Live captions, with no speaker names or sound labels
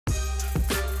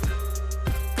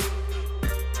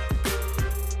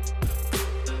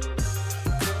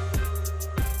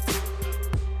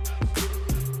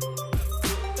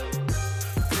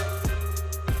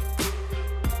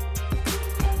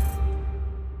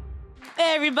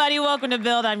Hey everybody, welcome to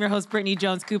Build. I'm your host, Brittany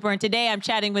Jones-Cooper, and today I'm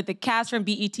chatting with the cast from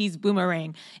BET's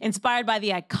Boomerang. Inspired by the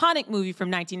iconic movie from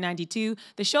 1992,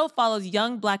 the show follows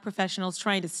young Black professionals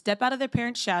trying to step out of their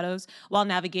parents' shadows while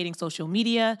navigating social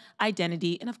media,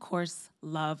 identity, and of course,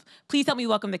 love. Please help me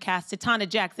welcome the cast, Tetona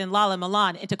Jackson, Lala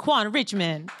Milan, and Tequan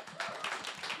Richmond.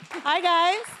 Hi,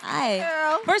 guys. Hi.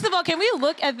 Girl. First of all, can we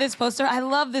look at this poster? I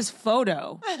love this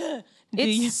photo.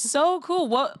 It's so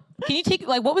cool. Can you take,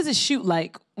 what was the shoot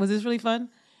like? Was this really fun?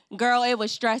 Girl, it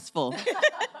was stressful.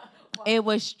 It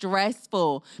was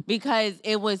stressful because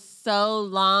it was so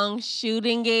long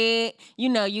shooting it. You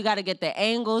know, you got to get the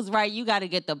angles right. You got to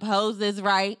get the poses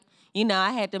right. You know,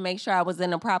 I had to make sure I was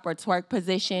in a proper twerk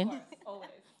position.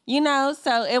 You know,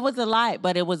 so it was a lot,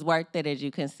 but it was worth it, as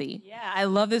you can see. Yeah, I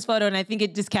love this photo, and I think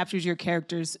it just captures your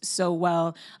characters so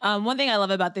well. One thing I love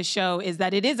about this show is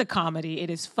that it is a comedy. It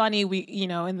is funny.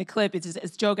 In the clip,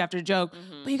 it's joke after joke,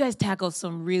 but you guys tackle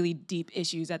some really deep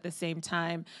issues at the same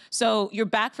time. So you're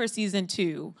back for season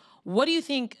 2. What do you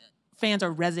think fans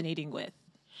are resonating with?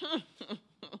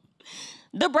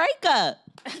 The breakup.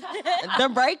 The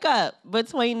breakup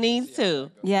between these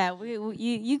two. Yeah,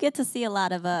 you get to see a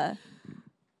lot of a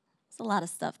lot of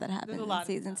stuff that happened in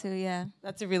season 2, yeah.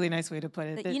 That's a really nice way to put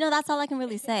it. You know, that's all I can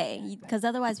really say, because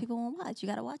otherwise people won't watch. You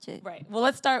got to watch it. Right. Well,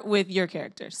 let's start with your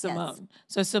character, Simone. Yes.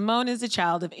 So Simone is a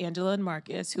child of Angela and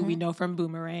Marcus, who we know from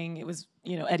Boomerang. It was,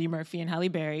 Eddie Murphy and Halle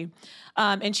Berry.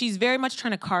 And she's very much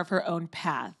trying to carve her own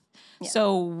path. Yeah.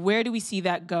 So where do we see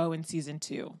that go in season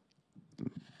 2?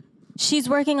 She's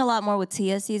working a lot more with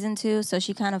Tia season 2, so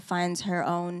she kind of finds her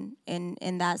own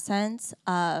in that sense.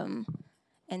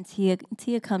 And Tia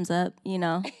comes up,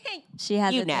 she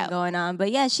has a thing going on.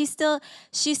 But yeah, she's still,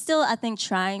 I think,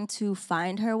 trying to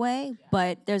find her way,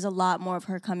 but there's a lot more of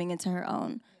her coming into her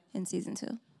own in season 2.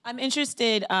 I'm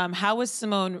interested, how was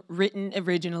Simone written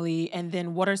originally, and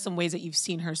then what are some ways that you've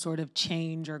seen her sort of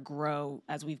change or grow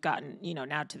as we've gotten,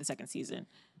 now to the second season?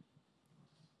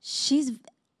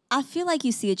 I feel like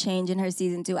you see a change in her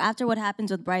season 2. After what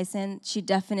happens with Bryson, she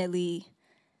definitely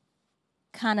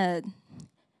kind of...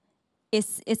 I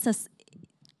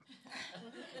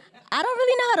don't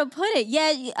really know how to put it.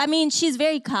 Yeah, I mean, she's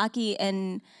very cocky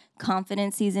and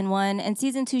confident season 1. And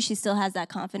season 2, she still has that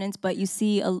confidence, but you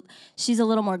see she's a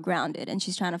little more grounded, and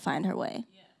she's trying to find her way.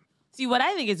 Yeah. See, what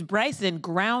I think is Bryson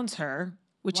grounds her,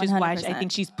 which 100%. Is why I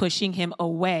think she's pushing him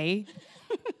away.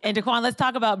 And Tequan, let's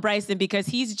talk about Bryson, because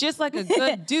he's just like a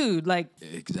good dude.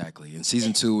 Exactly. In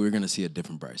season 2, we're going to see a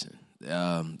different Bryson.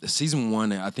 Season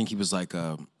 1, I think he was like...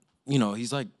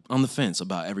 he's like on the fence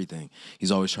about everything.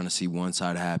 He's always trying to see one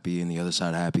side happy and the other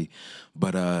side happy.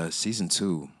 But season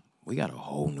 2, we got a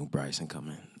whole new Bryson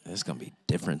coming. It's going to be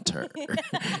different.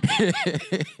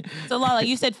 So Lala,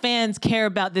 you said fans care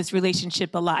about this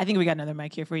relationship a lot. I think we got another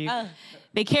mic here for you.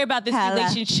 They care about this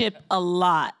relationship a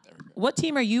lot. What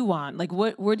team are you on?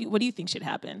 What do you think should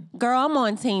happen? Girl, I'm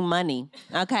on Team Money,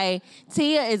 okay?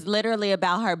 Tia is literally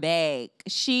about her bag.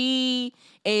 She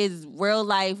is real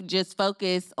life just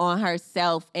focused on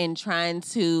herself and trying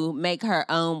to make her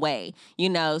own way,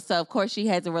 So, of course, she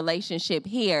has a relationship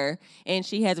here and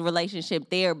she has a relationship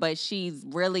there, but she's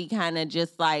really kind of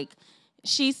just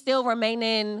she's still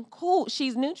remaining cool.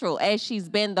 She's neutral, as she's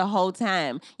been the whole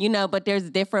time, but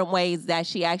there's different ways that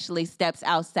she actually steps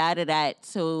outside of that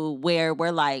to where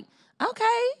we're like,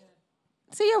 okay,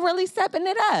 Tia really stepping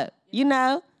it up,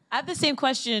 I have the same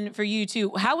question for you,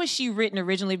 too. How was she written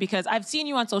originally? Because I've seen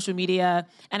you on social media,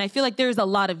 and I feel like there's a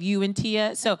lot of you in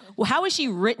Tia. So how was she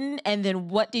written, and then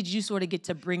what did you sort of get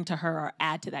to bring to her or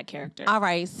add to that character? All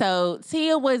right, so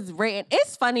Tia was written...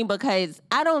 It's funny because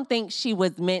I don't think she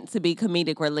was meant to be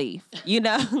comedic relief,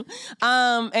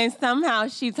 and somehow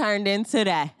she turned into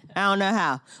that. I don't know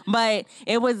how. But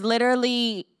it was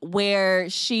literally where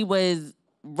she was...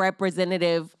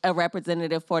 a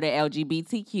representative for the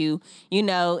LGBTQ,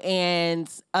 and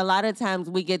a lot of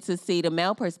times we get to see the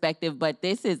male perspective, but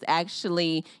this is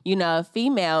actually, a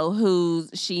female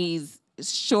she's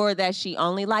sure that she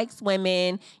only likes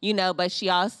women, but she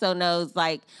also knows,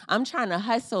 I'm trying to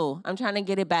hustle. I'm trying to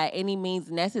get it by any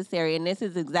means necessary, and this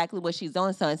is exactly what she's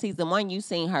doing. So in season 1, you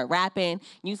seen her rapping,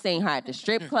 you seen her at the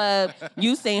strip club,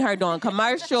 you seen her doing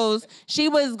commercials. She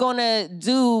was going to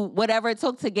do whatever it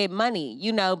took to get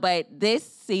money, but this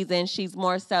season, she's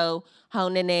more so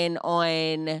honing in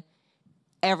on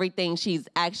everything she's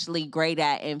actually great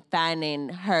at and finding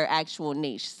her actual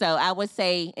niche. So I would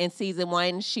say in season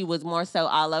 1, she was more so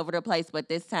all over the place, but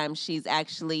this time she's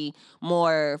actually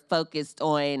more focused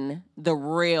on the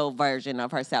real version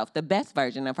of herself, the best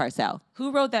version of herself.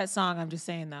 Who wrote that song? I'm just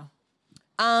saying, though.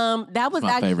 That was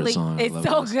My favorite actually song. I It's love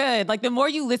so this. good. Like the more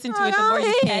you listen to it, the more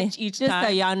you catch each Just time.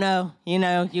 so y'all know,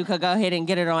 you could go ahead and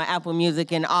get it on Apple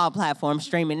Music and all platforms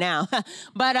streaming now.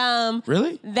 But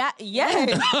Really?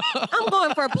 yes, I'm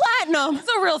going for platinum. It's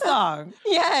a real song.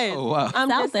 Yes. Oh, wow.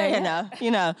 I'm out just there,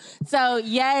 saying, though. So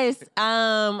yes,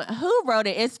 who wrote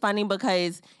it? It's funny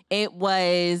because it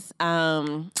was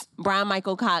Brian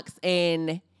Michael Cox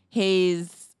and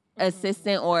his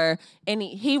assistant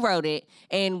he wrote it,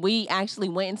 and we actually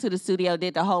went into the studio,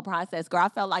 did the whole process. Girl, I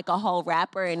felt like a whole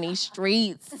rapper in these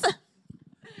streets.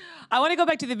 I want to go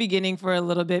back to the beginning for a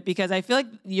little bit because I feel like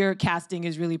your casting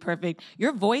is really perfect.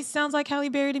 Your voice sounds like Halle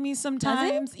Berry to me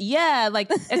sometimes. Yeah, like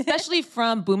especially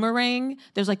from Boomerang,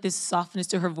 there's like this softness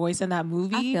to her voice in that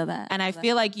movie. I feel that. And I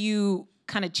feel like you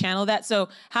kind of channel that. So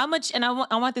how much, and I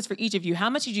want this for each of you, how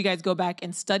much did you guys go back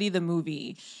and study the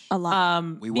movie? A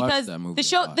lot. We watched Because that movie.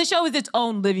 the show is its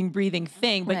own living, breathing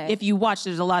thing. But Right. if you watch,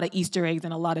 there's a lot of Easter eggs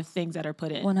and a lot of things that are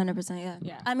put in. 100%, yeah.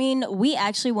 Yeah. I mean, we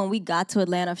actually, when we got to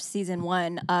Atlanta for season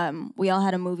 1, we all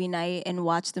had a movie night and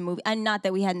watched the movie. And not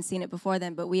that we hadn't seen it before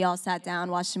then, but we all sat down,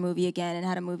 watched the movie again, and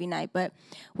had a movie night. But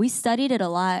we studied it a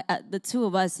lot. The two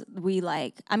of us,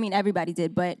 everybody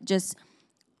did, but just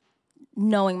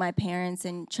knowing my parents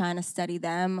and trying to study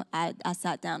them, I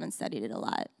sat down and studied it a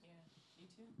lot.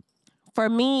 For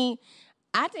me,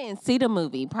 I didn't see the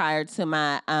movie prior to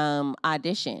my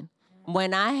audition.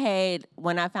 When I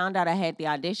found out I had the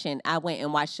audition, I went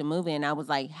and watched the movie, and I was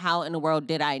like, how in the world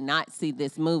did I not see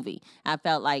this movie? I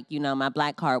felt like, my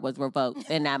black card was revoked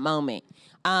in that moment.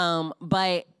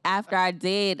 But after I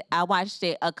did, I watched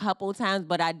it a couple times,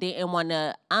 but I didn't want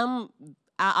to,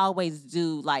 I always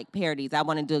do like parodies. I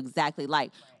want to do exactly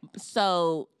like.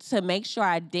 So to make sure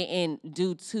I didn't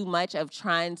do too much of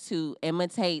trying to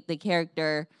imitate the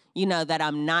character, that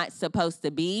I'm not supposed to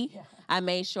be, I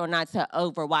made sure not to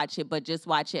overwatch it, but just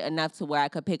watch it enough to where I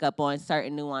could pick up on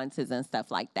certain nuances and stuff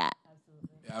like that.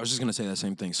 I was just going to say that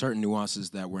same thing. Certain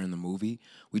nuances that were in the movie,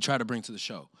 we try to bring to the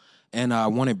show. And I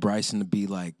wanted Bryson to be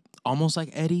like, almost like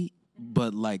Eddie,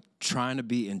 but like trying to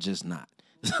be and just not.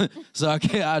 So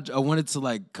I wanted to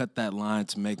like cut that line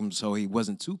to make him so he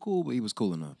wasn't too cool, but he was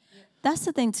cool enough. That's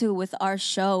the thing too with our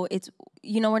show. It's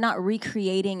we're not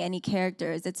recreating any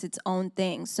characters. It's its own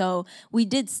thing. So we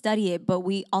did study it, but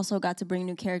we also got to bring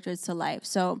new characters to life.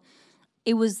 So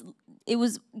it was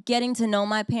getting to know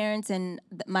my parents and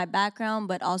my background,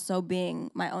 but also being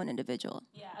my own individual.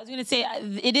 Yeah, I was going to say,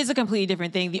 it is a completely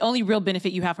different thing. The only real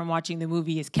benefit you have from watching the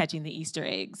movie is catching the Easter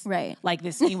eggs. Right. Like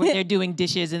this scene where they're doing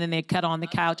dishes and then they cut on the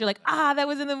couch. You're like, that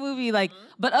was in the movie. Like,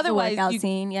 but otherwise, workout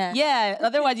scene, yeah. Yeah,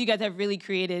 otherwise you guys have really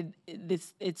created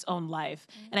its own life.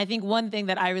 And I think one thing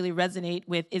that I really resonate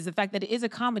with is the fact that it is a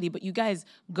comedy, but you guys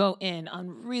go in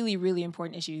on really, really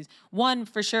important issues. One,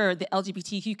 for sure, the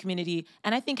LGBTQ community,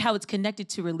 and I think how it's connected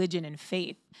to religion and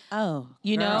faith. Oh,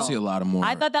 You know? I see a lot of more.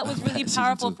 I thought that was really season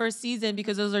powerful 2. first season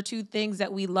because those are two things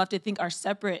that we love to think are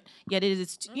separate. Yet it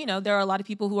is, there are a lot of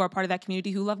people who are part of that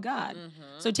community who love God.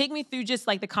 So take me through just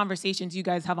like the conversations you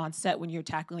guys have on set when you're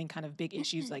tackling kind of big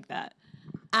issues like that.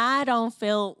 I don't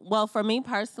feel, well, for me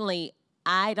personally,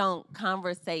 I don't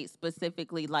conversate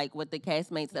specifically like with the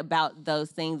castmates about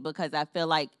those things because I feel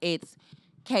like it's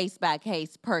case by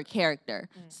case per character.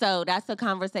 So that's a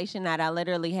conversation that I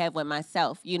literally have with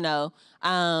myself, and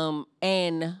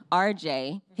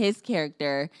RJ, his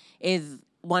character is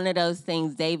one of those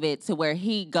things, David, to where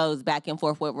he goes back and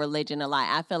forth with religion a lot.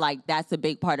 I feel like that's a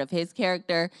big part of his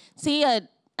character. Tia,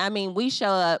 we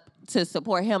show up to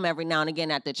support him every now and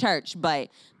again at the church, but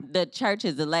the church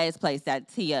is the last place that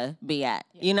Tia be at.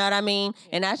 You know what I mean?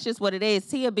 And that's just what it is.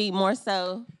 Tia be more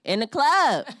so in the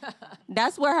club.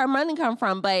 That's where her money come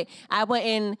from. But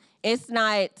it's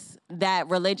not that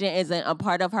religion isn't a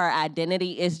part of her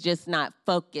identity. It's just not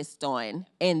focused on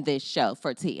in this show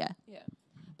for Tia.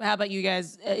 But how about you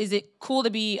guys? Is it cool to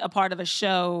be a part of a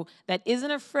show that isn't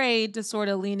afraid to sort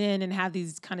of lean in and have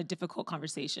these kind of difficult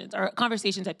conversations or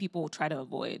conversations that people try to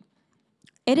avoid?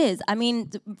 It is.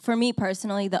 For me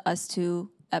personally, the Us Two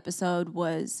episode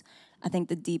was, I think,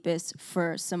 the deepest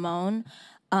for Simone.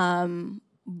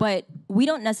 But we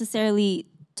don't necessarily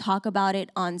talk about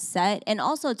it on set. And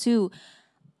also, too,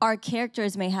 our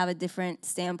characters may have a different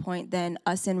standpoint than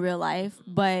us in real life.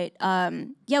 But,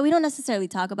 we don't necessarily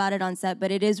talk about it on set,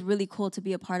 but it is really cool to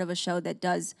be a part of a show that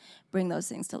does bring those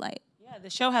things to light. Yeah, the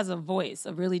show has a voice,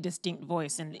 a really distinct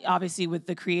voice. And obviously with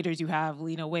the creators you have,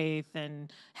 Lena, Waithe,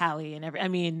 and Halle,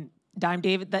 and Dime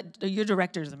David, your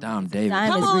director's amazing. Dime David.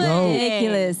 Time Come is on.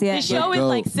 ridiculous. Yeah. The show is go.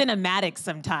 like cinematic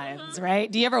sometimes,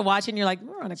 right? Do you ever watch it and you're like,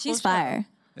 we're on a cool She's show. fire.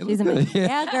 She's amazing.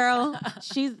 Yeah, girl.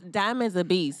 Diamond's a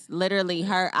beast. Literally,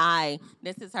 her eye.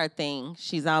 This is her thing.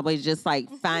 She's always just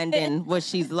like finding what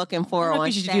she's looking for on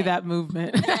You should set. do that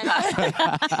movement. And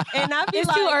I be It's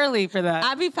like, too early for that.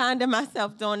 I be finding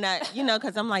myself doing that,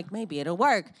 because I'm like, maybe it'll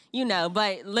work,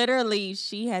 But literally,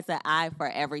 she has an eye for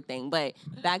everything. But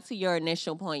back to your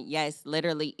initial point, yes,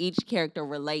 literally, each character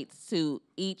relates to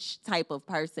each type of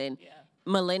person. Yeah.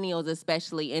 Millennials,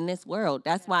 especially in this world.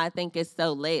 That's why I think it's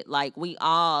so lit. Like, we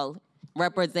all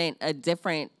represent a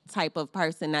different type of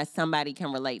person that somebody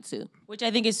can relate to. Which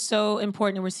I think is so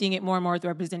important, and we're seeing it more and more with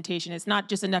representation. It's not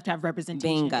just enough to have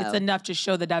representation. Bingo. It's enough to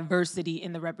show the diversity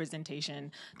in the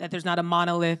representation, that there's not a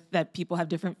monolith, that people have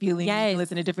different feelings, you can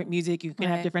listen to different music, you can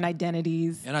have different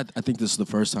identities. And I think this is the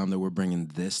first time that we're bringing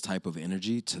this type of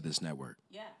energy to this network.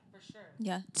 Yeah, for sure.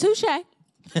 Yeah. Touche.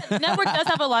 Network does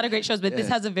have a lot of great shows, but this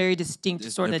has a very distinct,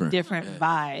 It's sort of different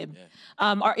vibe.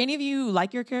 Yeah. Are any of you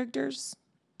like your characters?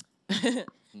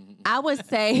 I would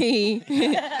say,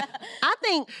 I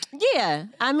think, yeah.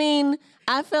 I mean,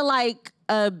 I feel like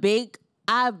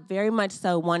I very much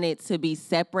so wanted to be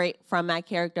separate from my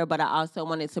character, but I also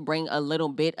wanted to bring a little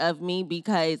bit of me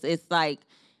because it's like,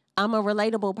 I'm a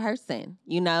relatable person,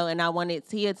 and I wanted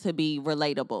Tia to be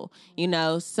relatable,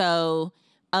 so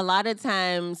a lot of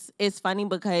times it's funny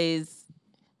because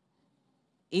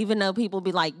even though people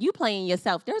be like, you playing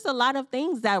yourself, there's a lot of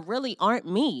things that really aren't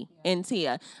me in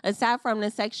Tia. Aside from the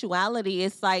sexuality,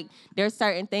 it's like there's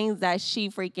certain things that she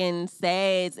freaking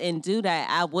says and do that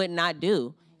I would not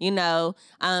do,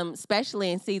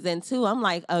 especially in season 2. I'm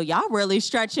like, oh, y'all really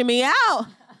stretching me out.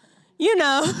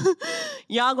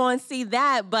 Y'all going to see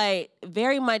that. But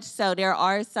very much so, there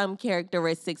are some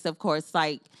characteristics, of course,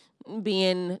 like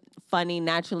being funny,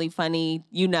 naturally funny,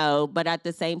 but at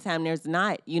the same time, there's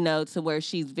not, to where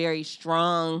she's very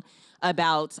strong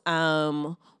about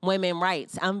women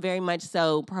rights. I'm very much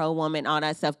so pro-woman, all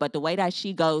that stuff, but the way that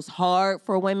she goes hard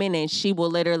for women and she will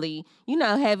literally,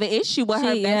 have an issue with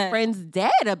her best friend's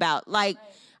dead about, like,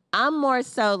 I'm more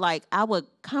so like, I would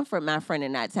comfort my friend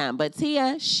in that time, but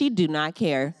Tia, she do not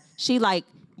care. She like,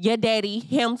 your daddy,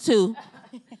 him too.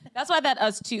 That's why that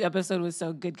Us 2 episode was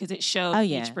so good, because it showed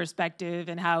each perspective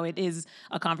and how it is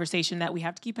a conversation that we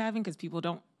have to keep having because people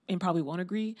don't and probably won't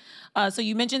agree. So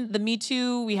you mentioned the Me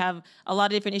Too. We have a lot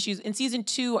of different issues. In season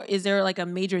 2, is there like a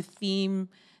major theme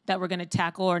that we're going to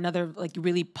tackle or another like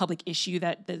really public issue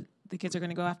that the kids are going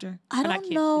to go after? I don't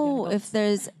know if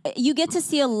there's... You get to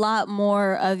see a lot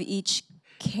more of each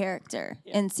character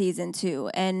in season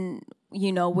 2 and,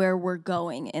 where we're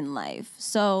going in life.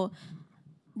 So...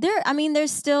 There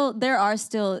are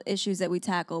still issues that we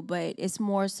tackle, but it's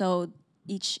more so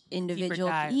each individual,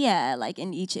 like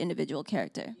in each individual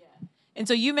character. Yeah. And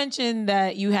so you mentioned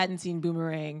that you hadn't seen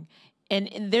Boomerang,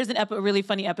 and there's a really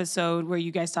funny episode where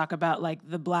you guys talk about like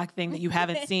the black thing that you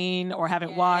haven't seen or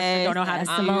haven't watched or don't know how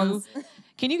to do.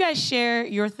 Can you guys share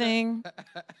your thing?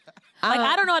 Like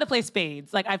I don't know how to play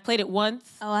spades. Like I've played it once.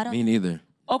 Oh, I don't. Me neither.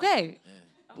 Okay.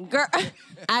 Girl,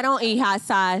 I don't eat hot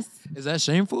sauce. Is that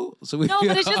shameful? No,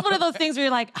 but it's just one of those things where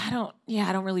you're like, I don't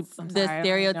really. The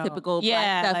stereotypical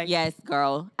black stuff. Like, yes,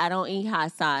 girl. I don't eat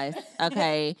hot sauce.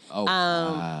 Okay.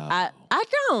 Wow. I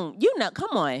don't.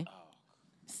 Come on.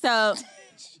 So,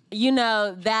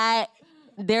 that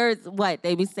there's what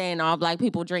they be saying. All black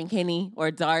people drink Henny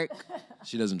or dark.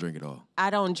 She doesn't drink at all. I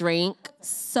don't drink.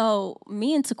 So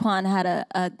me and Tequan had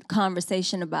a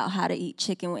conversation about how to eat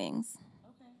chicken wings.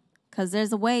 Because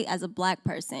there's a way as a black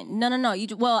person. No.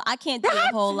 I can't do the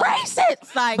whole lot.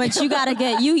 Racist. Like, but you gotta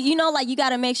get you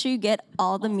gotta make sure you get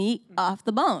all the meat off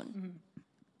the bone.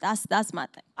 Mm-hmm. That's my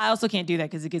thing. I also can't do that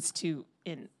because it gets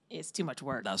it's too much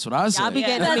work. That's what I say.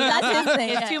 That's his thing.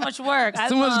 It's too much work.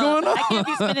 Too much going on. I can't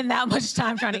be spending that much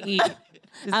time trying to eat.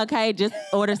 Okay, just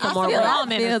order some more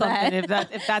ramen or something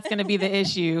if that's going to be the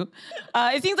issue.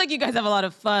 It seems like you guys have a lot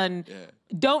of fun. Yeah.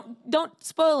 Don't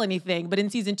spoil anything, but in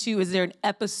season 2, is there an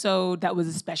episode that was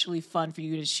especially fun for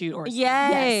you to shoot? Or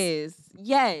Yes.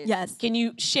 Can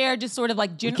you share just sort of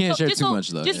like general? You can't share too much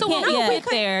though. Just so when we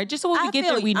get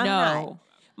there, we know.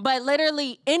 But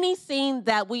literally any scene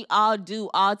that we all do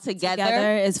all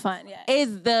together is fun. Yeah.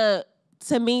 Is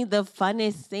to me the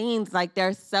funnest scenes. Like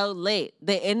they're so lit.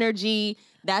 The energy.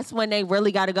 That's when they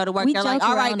really got to go to work. They're like,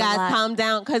 all right, guys, calm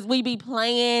down. Because we be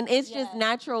playing. It's just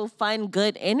natural, fun,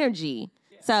 good energy.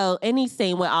 Yeah. So any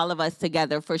scene with all of us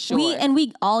together, for sure.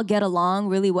 We all get along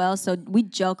really well. So we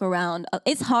joke around.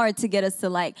 It's hard to get us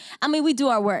to we do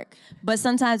our work. But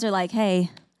sometimes they're like, hey,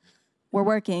 we're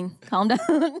working. Calm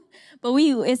down. But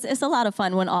it's a lot of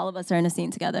fun when all of us are in a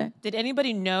scene together. Did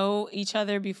anybody know each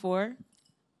other before?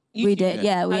 We did.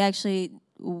 Yeah, we actually...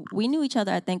 we knew each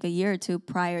other, I think, a year or two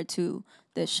prior to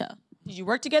this show. Did you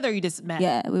work together or you just met?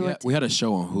 Yeah, we worked. We had a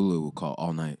show on Hulu called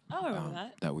All Night. Oh, I remember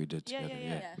that. That we did together.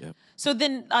 Yeah. So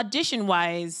then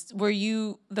audition-wise, were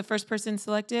you the first person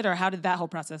selected or how did that whole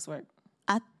process work?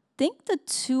 I think the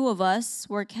two of us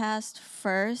were cast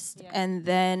first, and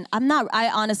then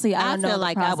I honestly, I don't know feel the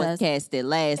like process. I was casted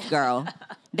last, girl.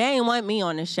 They didn't want me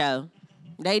on the show.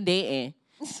 They didn't.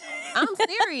 I'm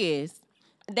serious.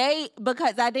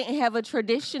 Because I didn't have a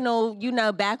traditional,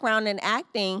 background in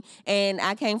acting, and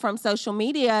I came from social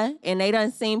media, and they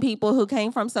done seen people who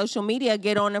came from social media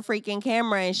get on the freaking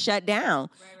camera and shut down.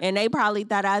 And they probably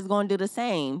thought I was going to do the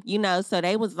same, so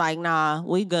they was like, nah,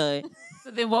 we good.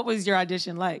 So then what was your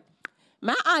audition like?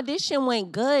 My audition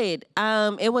went good.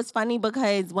 It was funny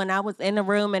because when I was in the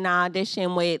room and I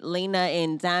auditioned with Lena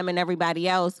and Dime and everybody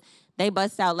else, they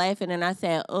bust out laughing, and I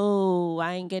said, "Oh,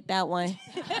 I ain't get that one,"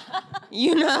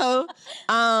 But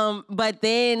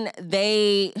then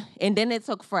it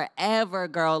took forever,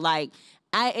 girl. Like,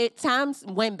 times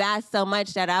went by so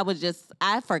much that I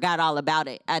forgot all about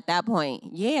it at that point.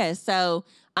 Yeah. So,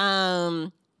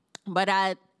 but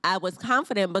I was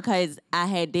confident because I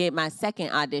had did my second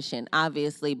audition,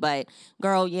 obviously. But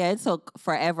girl, yeah, it took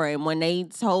forever. And when they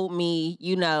told me,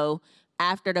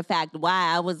 after the fact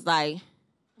why, I was like,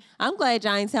 I'm glad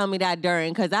y'all ain't tell me that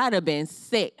during, because I'd have been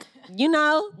sick.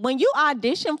 When you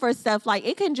audition for stuff, like,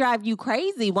 it can drive you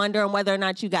crazy wondering whether or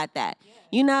not you got that.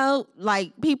 Yeah.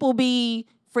 Like, people be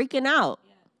freaking out.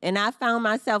 Yeah. And I found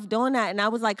myself doing that, and I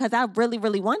was like, because I really,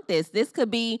 really want this. This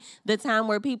could be the time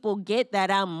where people get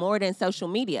that I'm more than social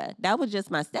media. That was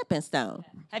just my stepping stone.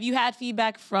 Have you had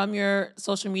feedback from your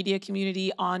social media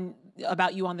community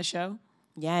about you on the show?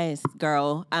 Yes,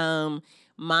 girl.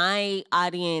 My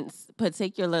audience,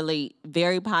 particularly,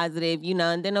 very positive,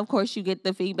 and then, of course, you get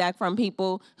the feedback from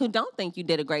people who don't think you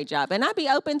did a great job. And I'd be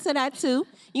open to that, too,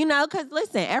 because,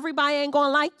 listen, everybody ain't going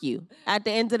to like you. At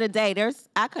the end of the day,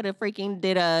 I could have freaking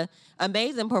did a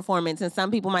amazing performance, and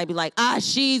some people might be like,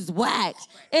 she's whack.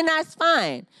 And that's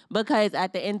fine, because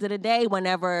at the end of the day,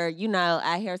 whenever,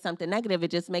 I hear something negative, it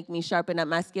just makes me sharpen up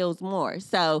my skills more.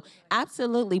 So,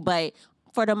 absolutely, but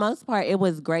for the most part, it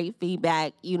was great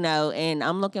feedback, and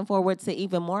I'm looking forward to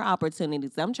even more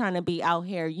opportunities. I'm trying to be out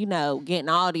here, getting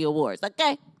all the awards,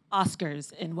 okay?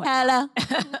 Oscars and what? Hello.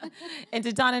 And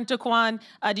Tetona and Tequan,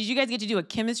 did you guys get to do a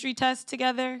chemistry test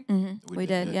together? Mm-hmm. We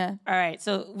did, yeah. All right,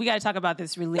 so we got to talk about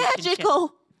this relationship.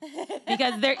 Magical.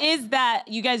 Because there is that,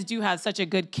 you guys do have such a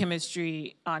good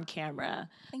chemistry on camera.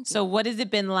 Thank you. So what has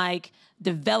it been like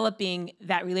developing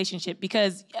that relationship?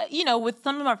 Because, with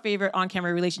some of our favorite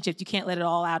on-camera relationships, you can't let it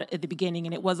all out at the beginning,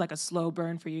 and it was like a slow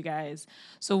burn for you guys.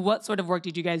 So what sort of work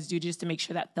did you guys do just to make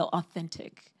sure that felt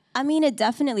authentic? I mean, it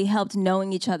definitely helped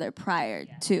knowing each other prior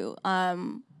to.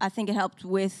 I think it helped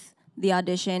with the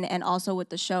audition and also with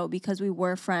the show because we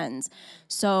were friends.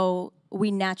 So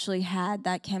we naturally had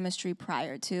that chemistry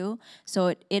prior to.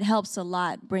 So it helps a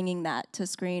lot bringing that to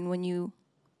screen when you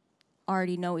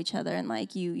already know each other and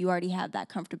like you already have that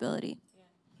comfortability.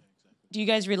 Do you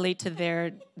guys relate to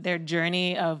their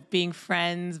journey of being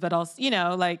friends, but also,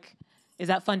 is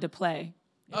that fun to play?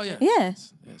 Oh, yeah. Yeah.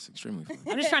 It's extremely fun.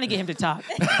 I'm just trying to get him to talk.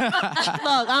 Look,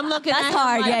 I'm looking at That's him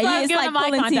hard, like, yeah. I'm It's giving like him eye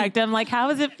pulling contact. teeth. I'm like, how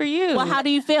is it for you? Well, how do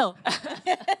you feel?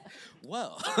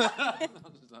 Well,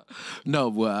 no,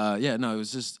 it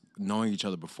was just knowing each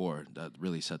other before that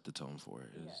really set the tone for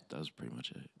it. That was pretty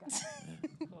much it. Yeah.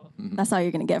 That's all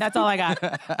you're going to get. That's all I got.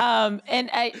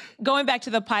 Going back to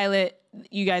the pilot,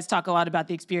 you guys talk a lot about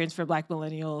the experience for Black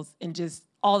millennials and just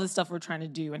all the stuff we're trying to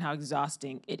do and how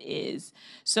exhausting it is.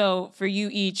 So for you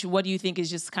each, what do you think is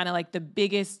just kind of like the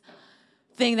biggest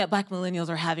thing that Black millennials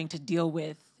are having to deal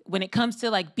with when it comes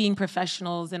to like being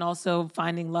professionals and also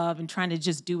finding love and trying to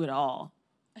just do it all?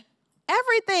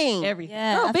 Everything.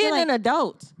 Yeah, Girl, I feel being like an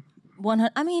adult.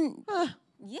 100. I mean,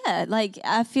 yeah. Like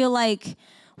I feel like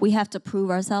we have to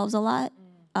prove ourselves a lot,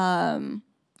 and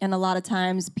a lot of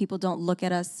times people don't look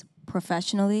at us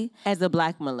professionally As a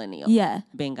Black millennial. Yeah.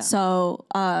 Bingo. So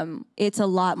it's a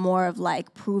lot more of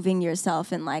like proving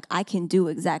yourself and like I can do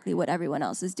exactly what everyone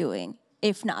else is doing,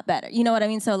 if not better. You know what I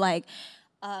mean? So like,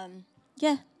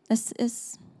 yeah, it's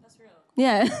that's real.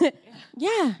 Yeah.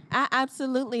 Yeah, I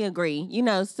absolutely agree.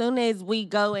 As soon as we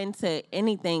go into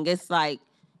anything, it's like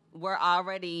we're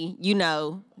already,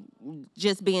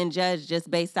 just being judged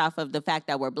just based off of the fact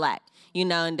that we're Black,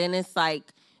 and then it's like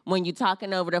when you're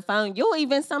talking over the phone, you'll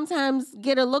even sometimes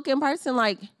get a look in person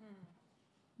like,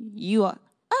 you are,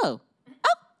 well,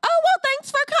 thanks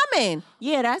for coming.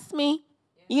 Yeah, that's me.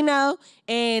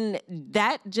 And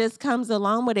that just comes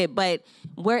along with it. But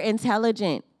we're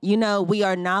intelligent. You know, we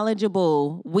are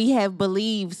knowledgeable. We have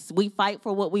beliefs. We fight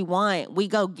for what we want. We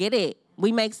go get it.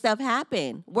 We make stuff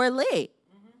happen. We're lit.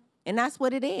 And that's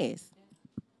what it is.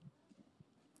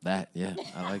 That, yeah,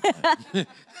 I like that.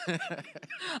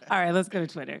 All right, let's go to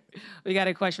Twitter. We got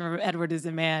a question from Edward is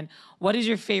a man. What is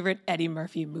your favorite Eddie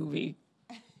Murphy movie?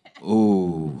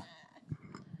 Ooh.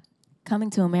 Coming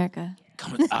to America.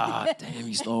 Damn,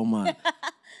 you stole mine.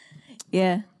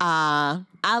 Yeah.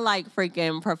 I like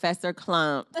freaking Professor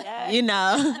Clump. Yes. You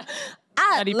know.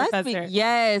 Nutty Professor.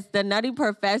 Yes, the Nutty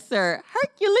Professor.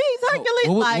 Hercules.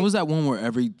 What was that one where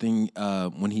everything,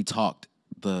 when he talked,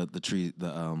 the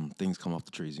things come off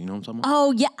the trees? You know what I'm talking about?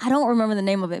 Oh, yeah. I don't remember the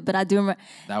name of it, but I do remember.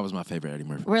 That was my favorite Eddie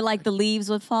Murphy. Where, like, the leaves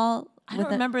would fall. I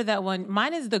don't remember that one.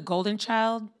 Mine is The Golden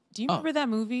Child. Do you remember that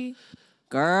movie?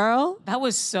 Girl. That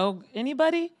was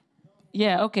anybody?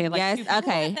 Yeah, okay. Like yes,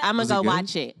 okay. I'm going to go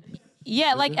watch it.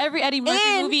 Yeah, like every Eddie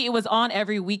Murphy movie, it was on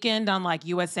every weekend on like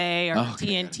USA or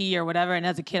TNT or whatever. And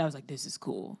as a kid, I was like, this is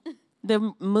cool.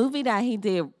 The movie that he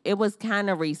did, it was kind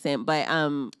of recent, but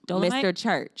Mr.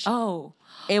 Church. Oh.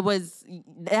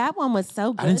 That one was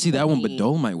so good. I didn't see that one, but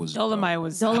Dolomite was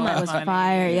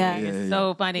fire, yeah.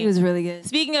 So funny. He was really good.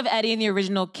 Speaking of Eddie and the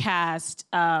original cast,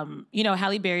 you know,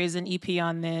 Halle Berry is an EP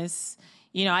on this.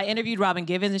 You know, I interviewed Robin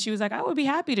Givens, and she was like, I would be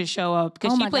happy to show up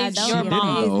because she plays your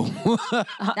mom.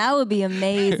 That would be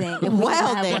amazing.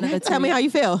 Well, then, tell me how you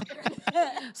feel.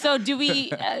 So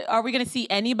are we going to see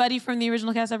anybody from the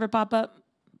original cast ever pop up?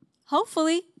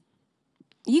 Hopefully.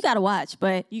 You got to watch,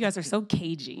 but... You guys are so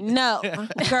cagey. No,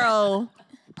 girl,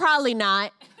 probably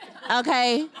not.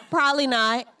 Okay? Probably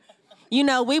not. You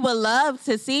know, we would love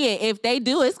to see it. If they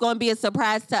do, it's going to be a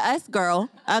surprise to us, girl.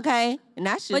 Okay? And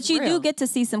that's just But you real. do get to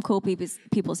see some cool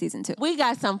people season 2. We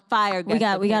got some fire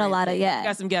guests. We got a lot of, yeah. We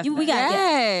got some guests. We got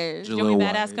yes. Joey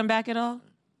Badass come back at all?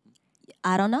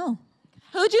 I don't know.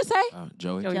 Who'd you say?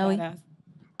 Joey. Badass.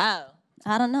 Oh.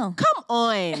 I don't know. Come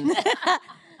on.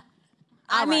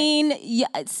 I mean, yeah,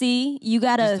 see, you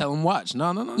got to... Just tell them watch.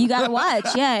 No. You got to watch,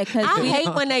 yeah. Cause I hate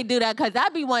when they do that because I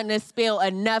be wanting to spill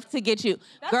enough to get you.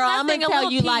 Girl, I'm going to tell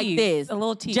you like this. A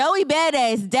little tease. Joey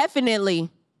Badass, definitely.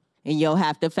 And you'll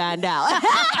have to find out.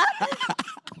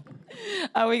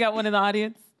 We got one in the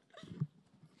audience.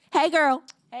 Hey, girl.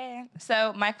 Hey.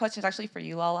 So my question is actually for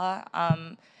you,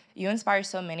 Lala. You inspire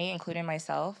so many, including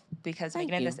myself, because being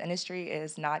in this industry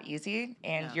is not easy,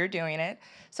 and you're doing it.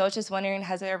 So I was just wondering,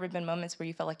 has there ever been moments where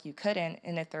you felt like you couldn't?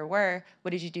 And if there were,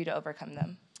 what did you do to overcome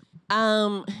them?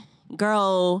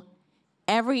 Girl,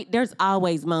 there's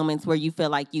always moments where you feel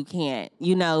like you can't,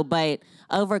 you know, but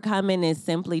overcoming is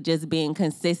simply just being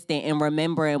consistent and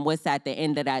remembering what's at the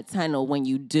end of that tunnel when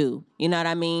you do. You know what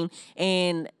I mean?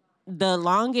 And the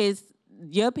longest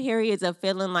your periods of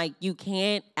feeling like you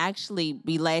can't actually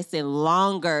be lasting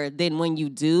longer than when you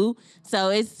do. So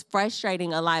it's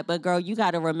frustrating a lot. But, girl, you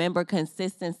got to remember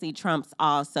consistency trumps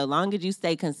all. So long as you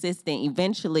stay consistent,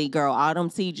 eventually, girl, all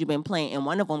them seeds you've been planting,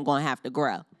 one of them going to have to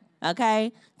grow.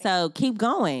 Okay? So keep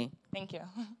going. Thank you.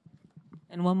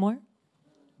 And one more?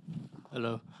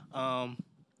 Hello.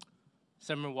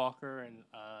 Summer Walker and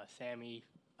Sammy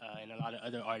and a lot of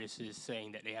other artists is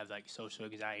saying that they have like social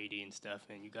anxiety and stuff,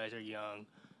 and you guys are young.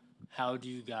 How do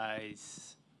you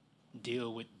guys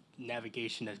deal with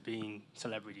navigation as being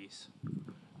celebrities?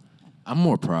 I'm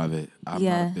more private. I'm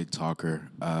not a big talker.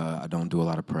 I don't do a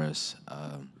lot of press.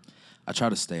 I try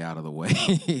to stay out of the way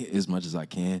as much as I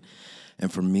can.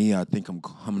 And for me, I think I'm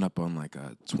coming up on like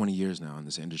 20 years now in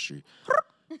this industry.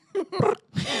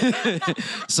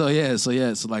 So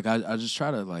like I just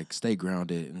try to like stay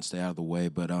grounded and stay out of the way,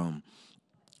 but I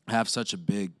have such a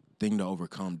big thing to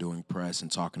overcome doing press and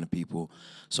talking to people.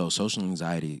 So social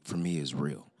anxiety for me is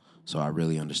real. So I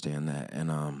really understand that,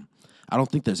 and I don't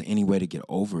think there's any way to get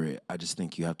over it. I just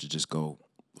think you have to just go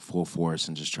full force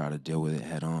and just try to deal with it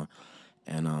head on,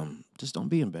 and just don't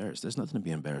be embarrassed. There's nothing to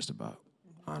be embarrassed about,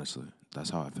 honestly. That's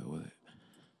how I feel with it.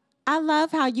 I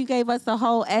love how you gave us a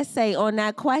whole essay on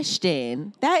that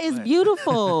question. That is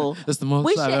beautiful. That's the most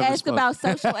we I've should ever ask spoken. about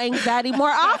social anxiety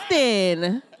more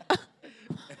often.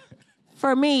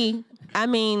 For me, I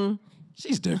mean...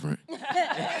 She's different.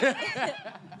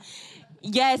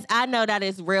 Yes, I know that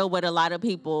it's real with a lot of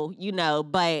people, you know,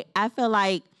 but I feel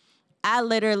like I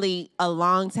literally, a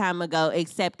long time ago,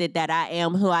 accepted that I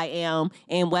am who I am,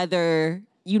 and whether...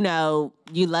 you know,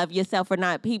 you love yourself or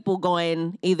not, people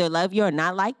going either love you or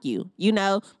not like you, you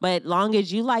know? But long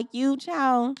as you like you,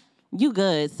 child, you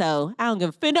good. So I don't give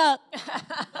a fit up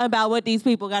about what these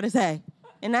people got to say.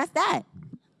 And that's that.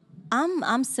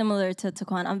 I'm similar to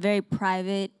Tequan. I'm very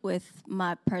private with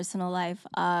my personal life.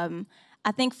 I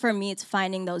think for me, it's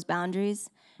finding those boundaries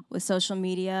with social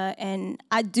media. And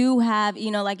I do have, you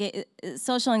know, like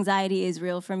social anxiety is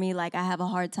real for me. Like I have a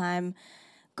hard time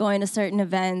going to certain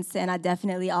events, and I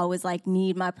definitely always like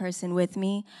need my person with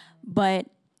me. But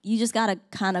you just gotta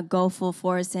kind of go full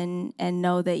force and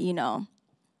know that, you know,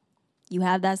 you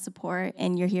have that support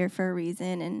and you're here for a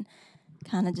reason, and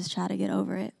kind of just try to get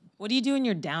over it. What do you do in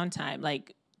your downtime,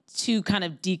 like to kind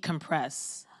of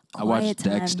decompress? I watch Quiet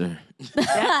time. Dexter.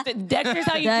 Dexter's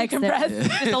how you decompress?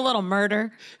 Yeah. Just a little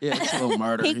murder? Yeah, it's a little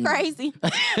murder. He crazy.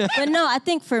 But no, I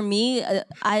think for me,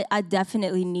 I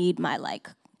definitely need my like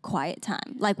quiet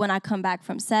time. Like when I come back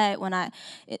from set, when I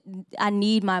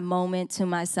need my moment to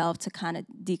myself to kind of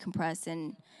decompress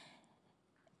and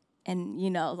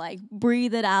you know, like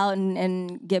breathe it out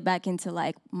and get back into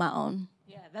like my own.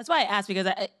 Yeah, that's why I asked, because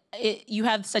you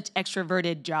have such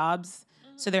extroverted jobs,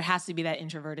 so there has to be that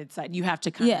introverted side. You have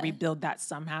to kind of rebuild that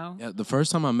somehow. Yeah, the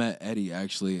first time I met Eddie,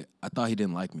 actually, I thought he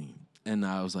didn't like me. And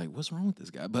I was like, what's wrong with this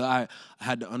guy? But I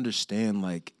had to understand,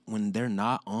 like, when they're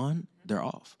not on, they're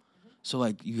off. So,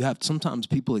 like, sometimes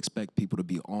people expect people to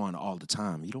be on all the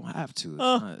time. You don't have to.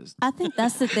 I think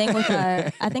that's the thing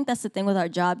with our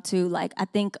job too. Like, I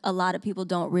think a lot of people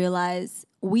don't realize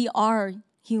we are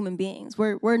human beings.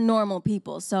 We're normal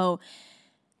people. So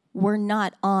we're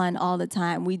not on all the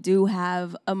time. We do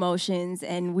have emotions,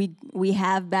 and we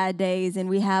have bad days, and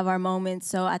we have our moments.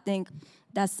 So I think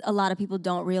that's a lot of people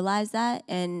don't realize that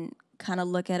and kind of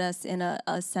look at us in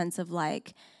a sense of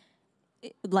like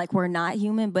we're not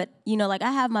human. But, you know, like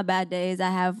I have my bad days.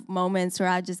 I have moments where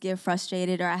I just get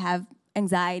frustrated or I have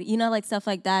anxiety, you know, like stuff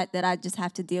like that I just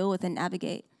have to deal with and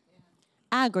navigate.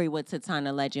 I agree with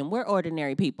Tetona Legend. We're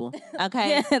ordinary people,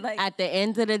 okay? Yeah, like, at the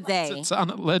end of the day.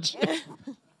 Tetona Legend.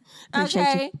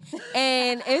 Okay?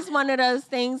 And it's one of those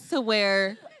things to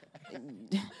where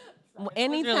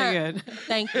anytime. Really good.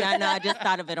 Thank you. I know, I just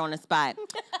thought of it on the spot.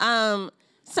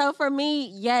 So for me,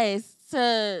 yes,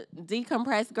 to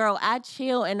decompress, girl, I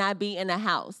chill and I be in the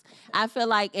house. I feel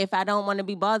like if I don't want to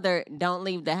be bothered, don't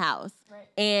leave the house. Right.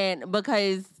 And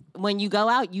because when you go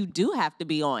out, you do have to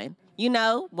be on. You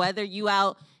know, whether you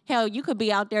out, hell, you could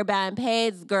be out there buying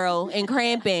pads, girl, and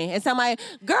cramping. And somebody,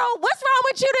 girl, what's wrong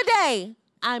with you today?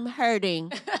 I'm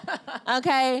hurting.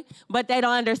 Okay? But they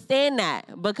don't understand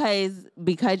that because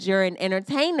you're an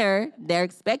entertainer, they're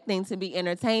expecting to be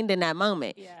entertained in that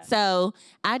moment. Yeah. So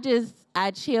I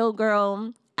chill,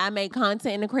 girl. I make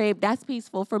content in the crib. That's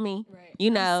peaceful for me. Right.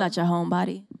 You know. Such a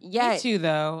homebody. Yeah. Me too,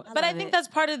 though. But I think that's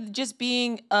part of just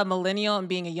being a millennial and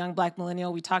being a young Black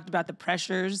millennial. We talked about the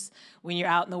pressures when you're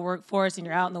out in the workforce and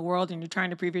you're out in the world and you're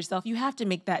trying to prove yourself. You have to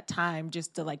make that time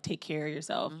just to like take care of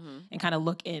yourself and kind of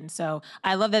look in. So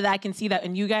I love that I can see that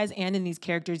in you guys and in these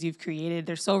characters you've created.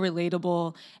 They're so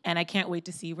relatable, and I can't wait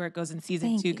to see where it goes in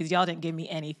season 2, because y'all didn't give me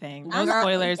anything. No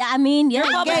spoilers. I mean, your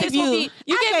publicist will be,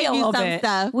 you gave me a little bit.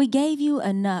 Stuff. We gave you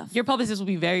enough. Your publicist will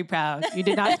be very proud. You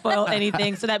did not spoil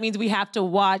anything. So that means we have to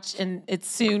watch, and it's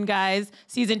soon, guys.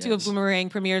 Season 2 of Boomerang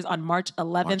premieres on March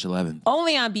 11th. March 11th.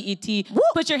 Only on BET. Woo!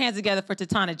 Put your hands together for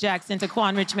Tetona Jackson,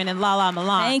 Tequan Richmond, and Lala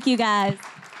Milan. Thank you, guys.